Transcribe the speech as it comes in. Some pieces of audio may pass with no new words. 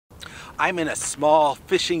I'm in a small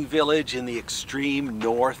fishing village in the extreme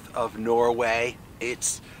north of Norway.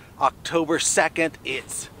 It's October 2nd.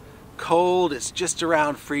 It's cold. It's just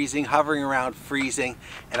around freezing, hovering around freezing.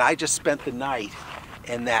 And I just spent the night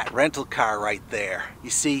in that rental car right there. You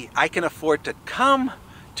see, I can afford to come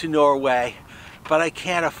to Norway, but I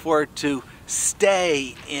can't afford to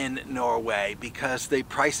stay in Norway because the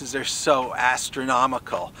prices are so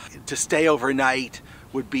astronomical. To stay overnight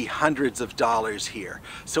would be hundreds of dollars here.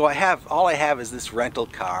 So all I have is this rental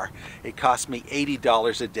car. It costs me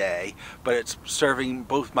 $80 a day, but it's serving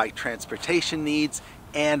both my transportation needs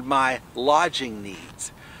and my lodging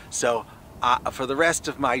needs. So for the rest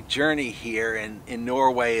of my journey here in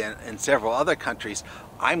Norway and several other countries,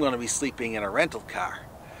 I'm going to be sleeping in a rental car.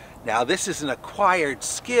 Now, this is an acquired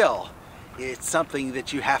skill. It's something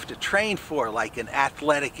that you have to train for, like an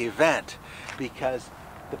athletic event, because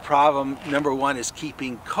the problem, number one, is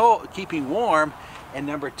keeping warm, and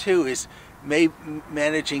number two is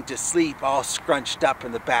managing to sleep all scrunched up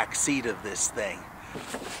in the back seat of this thing.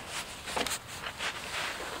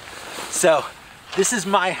 So this is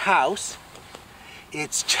my house.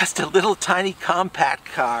 It's just a little tiny compact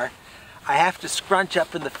car. I have to scrunch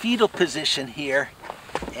up in the fetal position here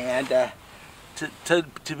and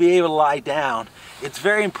to be able to lie down. It's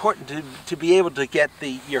very important to be able to get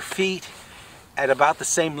your feet at about the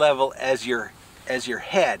same level as your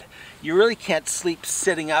head. You really can't sleep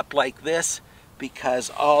sitting up like this because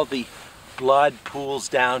all the blood pools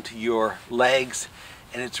down to your legs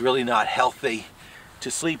and it's really not healthy. To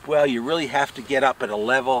sleep well, you really have to get up at a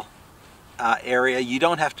level area. You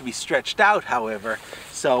don't have to be stretched out, however.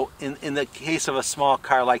 So in the case of a small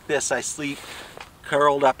car like this, I sleep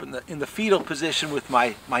curled up in the fetal position with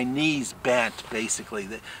my knees bent, basically.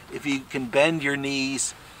 If you can bend your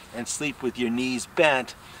knees and sleep with your knees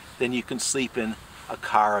bent, then you can sleep in a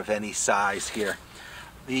car of any size here.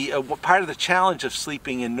 The part of the challenge of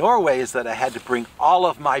sleeping in Norway is that I had to bring all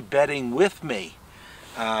of my bedding with me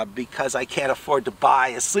because I can't afford to buy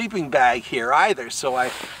a sleeping bag here either. So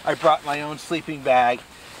I brought my own sleeping bag.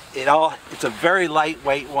 It's a very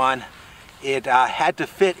lightweight one. It had to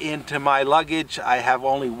fit into my luggage. I have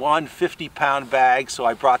only one 50-pound bag, so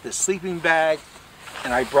I brought this sleeping bag,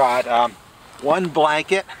 and I brought one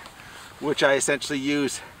blanket, which I essentially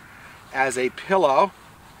use as a pillow,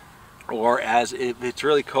 or if it's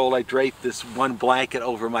really cold, I drape this one blanket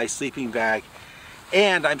over my sleeping bag.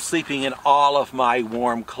 And I'm sleeping in all of my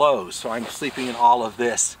warm clothes, so I'm sleeping in all of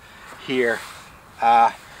this here.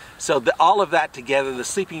 So all of that together, the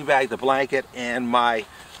sleeping bag, the blanket, and my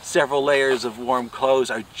several layers of warm clothes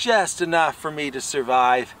are just enough for me to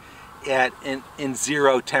survive in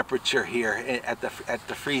zero temperature here at the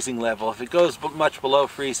freezing level. If it goes much below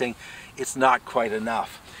freezing, it's not quite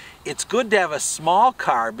enough. It's good to have a small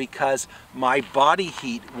car because my body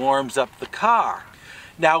heat warms up the car.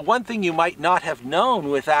 Now, one thing you might not have known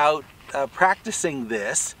without practicing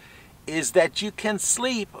this is that you can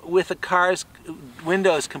sleep with the car's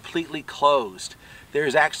windows completely closed.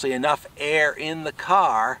 There's actually enough air in the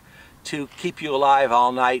car to keep you alive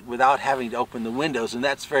all night without having to open the windows, and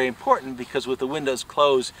that's very important because with the windows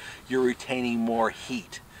closed, you're retaining more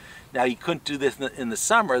heat. Now, you couldn't do this in the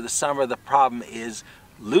summer. The problem is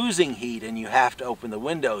losing heat and you have to open the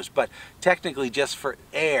windows, but technically just for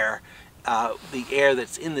air, the air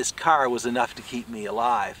that's in this car was enough to keep me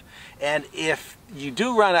alive. And if you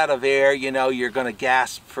do run out of air, you know, you're going to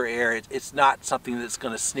gasp for air. It's not something that's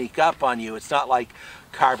going to sneak up on you. It's not like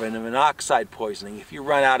carbon monoxide poisoning. If you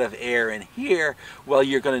run out of air in here, well,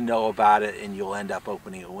 you're going to know about it and you'll end up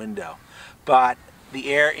opening a window. But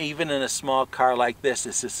the air, even in a small car like this,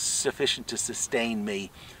 is sufficient to sustain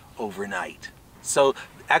me overnight. So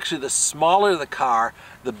actually, the smaller the car,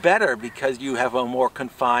 the better, because you have a more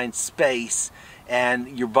confined space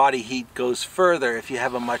and your body heat goes further. If you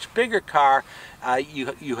have a much bigger car,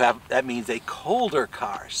 that means a colder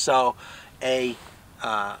car. So a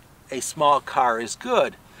small car is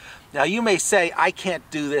good. Now, you may say, I can't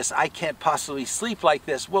do this, I can't possibly sleep like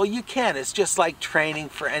this. Well, you can. It's just like training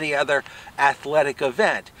for any other athletic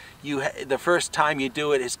event. The first time you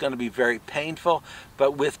do it, it's going to be very painful,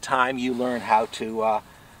 but with time you learn how to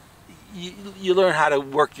you learn how to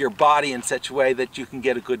work your body in such a way that you can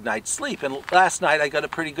get a good night's sleep. And last night I got a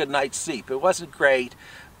pretty good night's sleep. It wasn't great,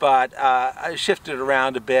 but I shifted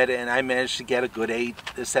around a bit and I managed to get a good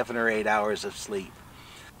 7 or 8 hours of sleep.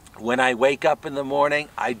 When I wake up in the morning,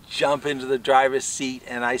 I jump into the driver's seat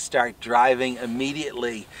and I start driving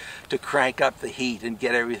immediately to crank up the heat and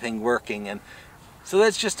get everything working. And so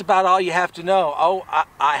that's just about all you have to know. Oh,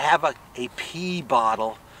 I have a pee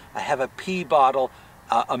bottle. I have a pee bottle,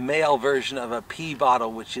 a male version of a pee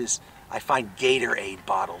bottle, which is I find Gatorade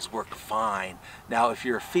bottles work fine. Now, if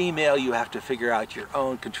you're a female, you have to figure out your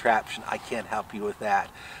own contraption. I can't help you with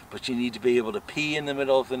that. But you need to be able to pee in the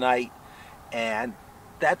middle of the night, and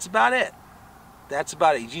that's about it. That's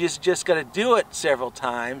about it. You just got to do it several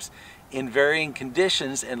times in varying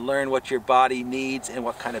conditions and learn what your body needs and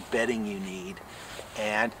what kind of bedding you need.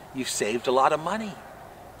 And you've saved a lot of money.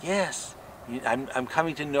 Yes, I'm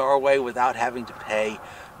coming to Norway without having to pay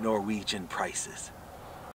Norwegian prices.